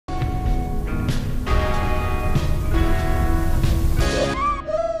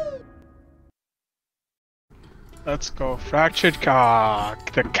Let's go. Fractured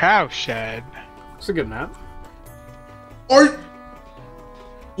cock. The Cowshed. It's a good map.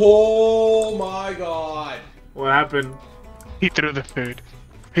 Oh my god. What happened? He threw the food.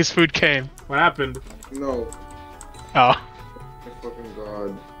 His food came. What happened? No. Oh. My fucking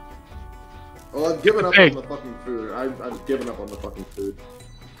god. Well, I've given up on the fucking food. I've given up on the fucking food.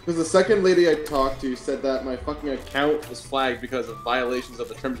 Because the second lady I talked to said that my fucking account was flagged because of violations of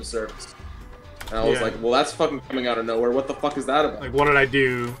the terms of service. And I was like, well, that's fucking coming out of nowhere. What the fuck is that about? Like, what did I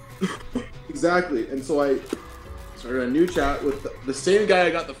do? Exactly. And so I started a new chat with the same guy I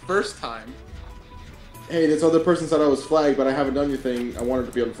got the first time. Hey, this other person said I was flagged, but I haven't done anything. I wanted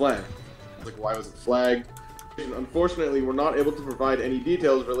to be unflagged. I was like, why was it flagged? And unfortunately, we're not able to provide any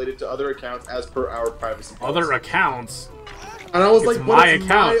details related to other accounts as per our privacy policy. Other accounts? And I was it's like, my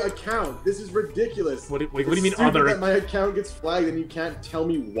account. My account. This is ridiculous. What do you mean other? That my account gets flagged and you can't tell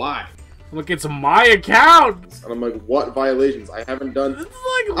me why. Look, it's my account! And I'm like, what violations? I haven't done...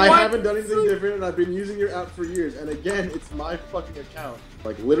 It's like, I haven't done anything different, and I've been using your app for years. And again, it's my fucking account.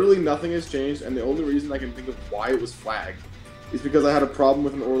 Like, literally nothing has changed, and the only reason I can think of why it was flagged is because I had a problem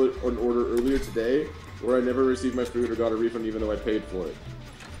with an order earlier today where I never received my food or got a refund even though I paid for it.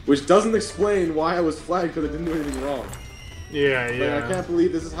 Which doesn't explain why I was flagged because I didn't do anything wrong. Yeah, yeah. Like, I can't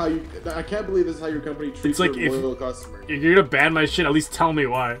believe this is how you. I can't believe this is how your company treats like your loyal customer. If you're gonna ban my shit, at least tell me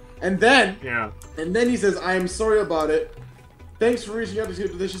why. And then, and then he says, "I am sorry about it. Thanks for reaching out to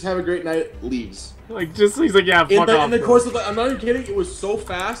SkipTheDishes. Have a great night." Leaves. Like, just he's like, yeah, fuck off. In the course of, I'm not even kidding. It was so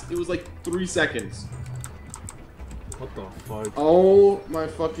fast. It was like 3 seconds. What the fuck? Oh my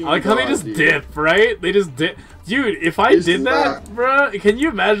fucking! I like how they just dip, right? They just dip. Dude, if I did that, bruh, can you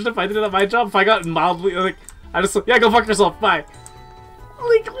imagine if I did it at my job? If I got mildly like, I just go fuck yourself. Bye.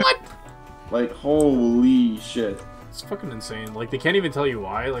 Like, what? Like, holy shit. It's fucking insane. Like, they can't even tell you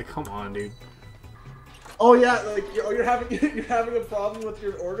why. Like, come on, dude. Oh yeah, like, you're having a problem with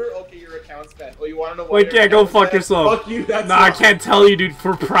your order? Okay, your account's banned. Oh, you wanna know why? Like, yeah, go fuck yourself. Fuck you, that's I can't tell you, dude,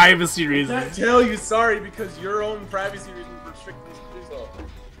 for privacy reasons. I can't tell you, sorry, because your own privacy reasons restrict me to do so.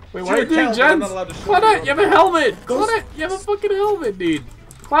 Wait, what are you doing, Jens? Claudette, you have a helmet! Claudette, you have a fucking helmet, dude.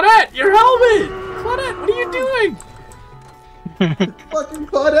 Claudette, your helmet! Claudette, what are you doing? Fucking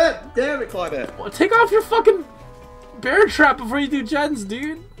Claudette! Damn it, Claudette! Well, take off your fucking bear trap before you do Jens,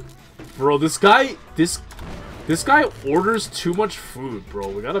 dude. Bro, this guy orders too much food, bro.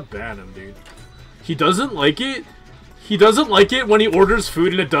 We gotta ban him, dude. He doesn't like it. He doesn't like it when he orders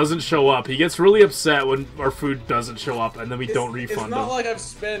food and it doesn't show up. He gets really upset when our food doesn't show up and then we don't refund him.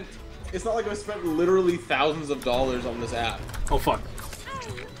 It's not like I've spent literally thousands of dollars on this app. Oh fuck.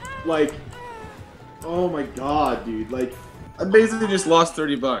 Like, oh my god, dude. Like, I basically just lost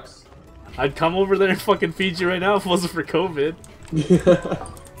 30 bucks. I'd come over there and fucking feed you right now if it wasn't for COVID.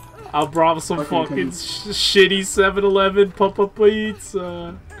 I'll brought some fucking shitty 7-Eleven pop-up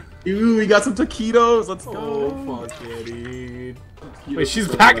pizza. Ooh, we got some taquitos. Let's go. Oh, fuck yeah, dude. Wait, she's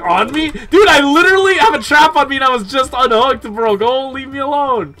back on me? Dude, I literally have a trap on me and I was just unhooked, bro. Go leave me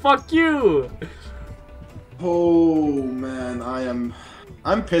alone. Fuck you. Oh, man.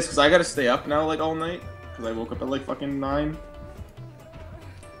 I'm pissed because I gotta stay up now, like, all night. Because I woke up at, like, fucking 9.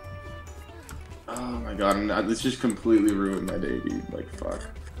 Oh, my god. This just completely ruined my day, dude. Like, fuck.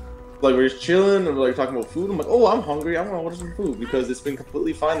 Like, we're just chilling and we're like talking about food. I'm like, oh, I'm hungry. I want to order some food because it's been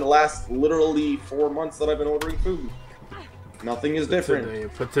completely fine the last literally 4 months that I've been ordering food. Nothing is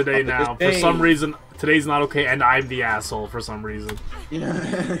different. But today now, for some reason, today's not okay, and I'm the asshole for some reason.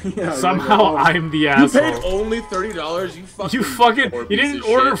 Yeah. Somehow I'm the asshole. You paid only $30. You didn't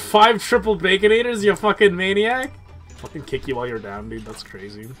order 5 triple baconators. You fucking maniac. Fucking kick you while you're down, dude. That's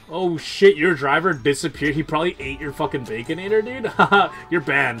crazy. Oh shit, your driver disappeared. He probably ate your fucking baconator, dude. Haha, you're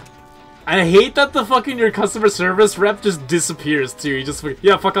banned. I hate that the fucking your customer service rep just disappears too. He just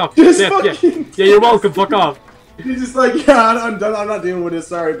fuck off. Yeah, you're welcome. Fuck off. He's just like, yeah, I'm done. I'm not dealing with this.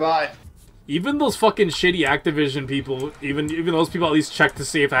 Sorry, bye. Even those fucking shitty Activision people, even those people at least checked to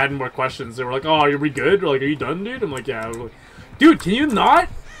see if I had any more questions. They were like, "Oh, are we good?" Or like, "Are you done, dude?" I'm like, "Yeah." I was like, dude, can you not?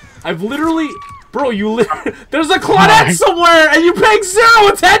 I've literally, bro, there's a Claudette somewhere, and you're paying 0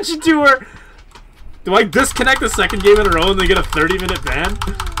 attention to her. Do I disconnect the second game in a row and they get a 30-minute ban?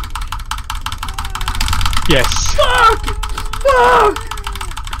 Yes. Fuck!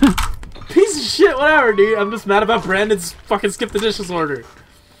 Piece of shit, whatever, dude. I'm just mad about Brandon's fucking SkipTheDishes order.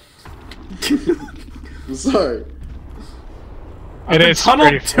 I'm sorry. I've been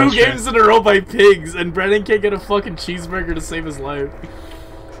tunneled 2 games in a row by pigs, and Brandon can't get a fucking cheeseburger to save his life.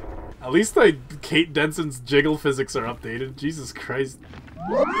 At least Kate Denson's jiggle physics are updated. Jesus Christ.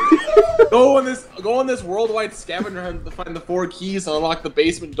 Go on this worldwide scavenger hunt to find the 4 keys to unlock the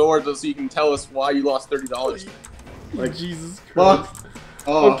basement door so you can tell us why you lost $30. Like, Jesus Christ. fuck.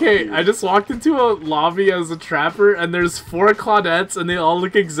 Oh, Okay, dude. I just walked into a lobby as a trapper, and there's 4 Claudettes, and they all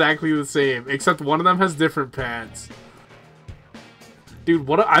look exactly the same, except one of them has different pants. Dude,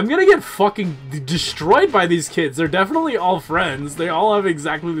 I'm gonna get fucking destroyed by these kids. They're definitely all friends. They all have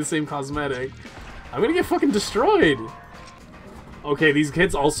exactly the same cosmetic. I'm gonna get fucking destroyed. Okay, these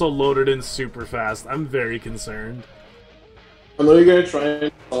kids also loaded in super fast. I'm very concerned. I'm literally gonna try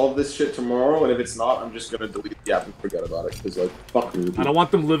and solve this shit tomorrow, and if it's not, I'm just gonna delete the app and forget about it. Because, like, fuck me. I don't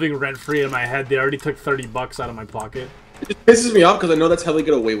want them living rent-free in my head. They already took 30 bucks out of my pocket. It just pisses me off because I know that's how they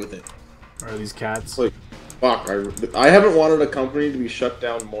get away with it. Or are these cats? Like, fuck. I haven't wanted a company to be shut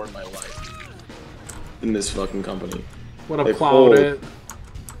down more in my life than this fucking company. What a Like, Claudette.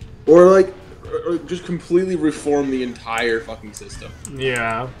 Or, like, or just completely reform the entire fucking system.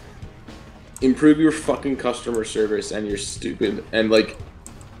 Yeah. Improve your fucking customer service and your stupid and like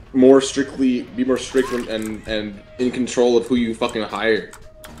be more strict and in control of who you fucking hire.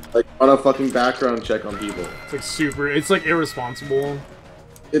 Like on a fucking background check on people. It's like irresponsible.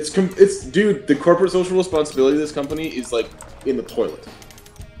 It's dude, the corporate social responsibility of this company is like in the toilet.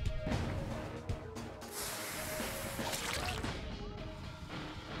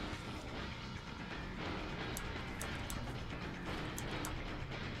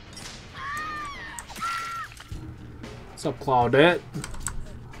 What's up, Claudette?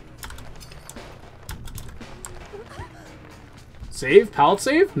 Save? Pallet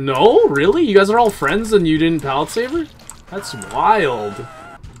save? No? Really? You guys are all friends and you didn't pallet save her? That's wild.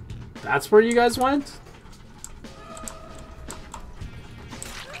 That's where you guys went?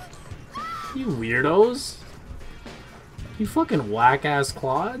 You weirdos. You fucking whack-ass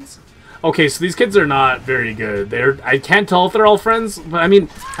Claudes. Okay, so these kids are not very good. I can't tell if they're all friends, but I mean,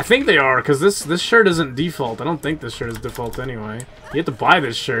 I think they are, because this shirt isn't default. I don't think this shirt is default anyway. You have to buy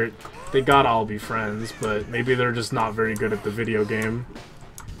this shirt. They gotta all be friends, but maybe they're just not very good at the video game.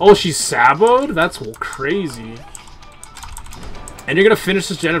 Oh, she's saboed? That's crazy. And you're gonna finish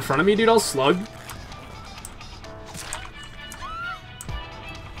this gen in front of me, dude? I'll slug.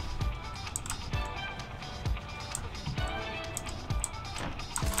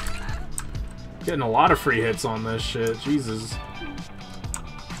 Getting a lot of free hits on this shit. Jesus.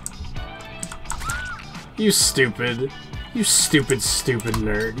 You stupid. You stupid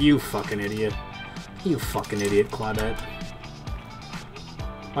nerd. You fucking idiot. You fucking idiot, Claudette.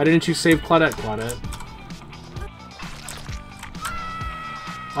 Why didn't you save Claudette, Claudette?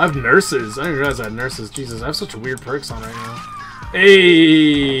 I have nurses. I didn't realize I had nurses. Jesus, I have such weird perks on right now.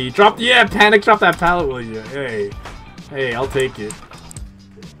 Hey! Panic drop that pallet, will you? Hey. Hey, I'll take it.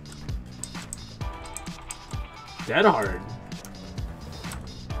 Dead hard.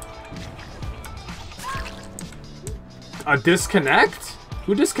 A disconnect?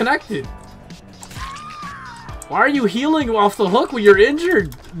 Who disconnected? Why are you healing off the hook when you're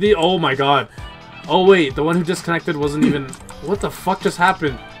injured? Oh my god. Oh wait, the one who disconnected wasn't even... What the fuck just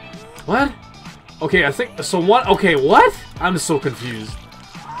happened? What? Okay, I think... So what? Okay, what? I'm so confused.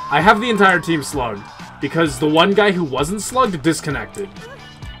 I have the entire team slugged. Because the one guy who wasn't slugged disconnected.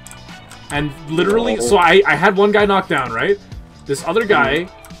 And literally, so I had one guy knocked down, right? This other guy,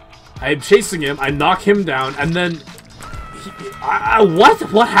 I'm chasing him, I knock him down, and then... What?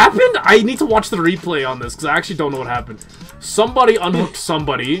 What happened? I need to watch the replay on this, because I actually don't know what happened. Somebody unhooked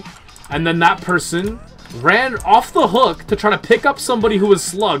somebody, and then that person ran off the hook to try to pick up somebody who was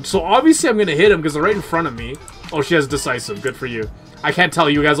slugged. So obviously I'm going to hit him, because they're right in front of me. Oh, she has decisive. Good for you. I can't tell.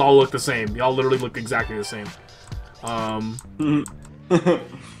 You guys all look the same. Y'all literally look exactly the same.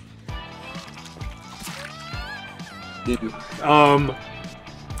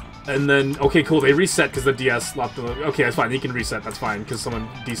 And then, okay, cool, they reset because the DS left the... Okay, that's fine, you can reset, that's fine, because someone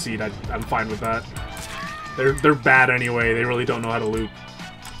DC'd, I'm fine with that. They're bad anyway, they really don't know how to loop.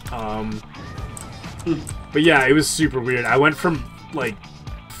 But yeah, it was super weird. I went from, like,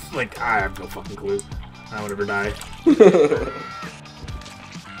 I have no fucking clue. I would ever die.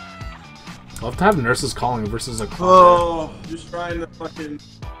 I'll have to have nurses calling versus a call. Oh, just trying to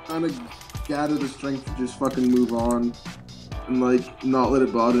gather the strength to just fucking move on. And, like, not let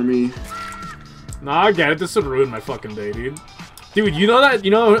it bother me. Nah, I get it. This would ruin my fucking day, dude. Dude, you know that? You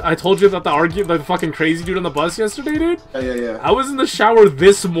know I told you about the fucking crazy dude on the bus yesterday, dude? Yeah. I was in the shower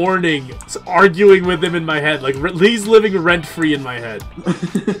this morning arguing with him in my head. Like, he's living rent-free in my head.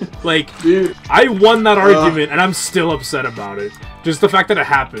 Like, dude, I won that argument, and I'm still upset about it. Just the fact that it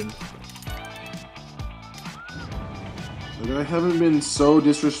happened. Like, I haven't been so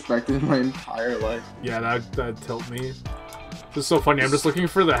disrespected in my entire life. Yeah, that'd tilt me. This is so funny. I'm just looking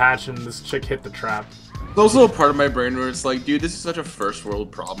for the hatch, and this chick hit the trap. There's also a part of my brain where it's like, dude, this is such a first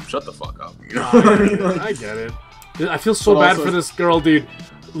world problem. Shut the fuck up. You know? I get it. I feel so bad for this girl, dude.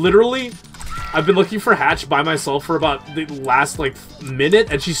 Literally, I've been looking for Hatch by myself for about the last, like,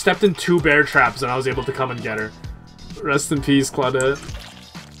 minute, and she stepped in 2 bear traps, and I was able to come and get her. Rest in peace, Claudette.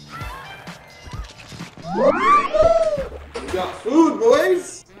 We got food,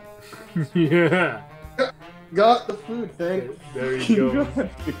 boys! Yeah. Got the food, thank There you go.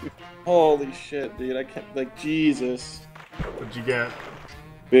 Holy shit, dude, I can't, like, Jesus. What'd you get?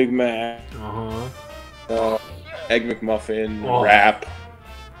 Big Mac. Uh-huh. Egg McMuffin, Oh. wrap,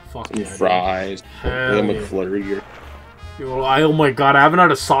 Fuck and yeah, fries, Hell and a yeah. McFlurry. Yo, oh my god, I haven't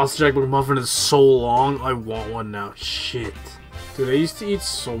had a sausage egg McMuffin in so long. I want one now. Shit. Dude, I used to eat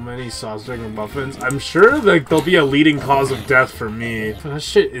so many sausage egg McMuffins. I'm sure like they'll be a leading cause of death for me. That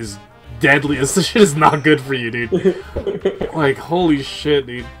shit is deadly. This shit is not good for you, dude. Like, holy shit,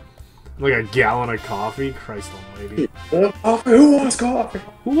 dude. Like a gallon of coffee? Christ almighty. Who wants coffee?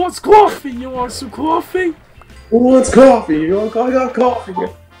 Who wants coffee? You want some coffee? Who wants coffee? You want coffee? I got coffee.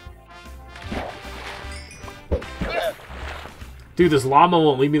 Dude, this llama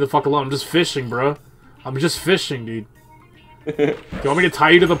won't leave me the fuck alone. I'm just fishing, bro. I'm just fishing, dude. You want me to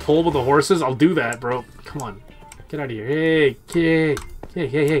tie you to the pole with the horses? I'll do that, bro. Come on. Get out of here. Hey, kid.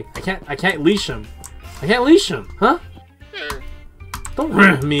 Hey. I can't leash him. I can't leash him, huh? Don't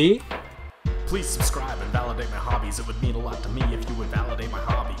rip me. Please subscribe and validate my hobbies. It would mean a lot to me if you would validate my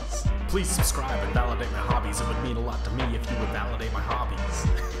hobbies. Please subscribe and validate my hobbies. It would mean a lot to me if you would validate my hobbies.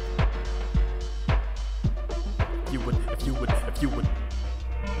 If you would.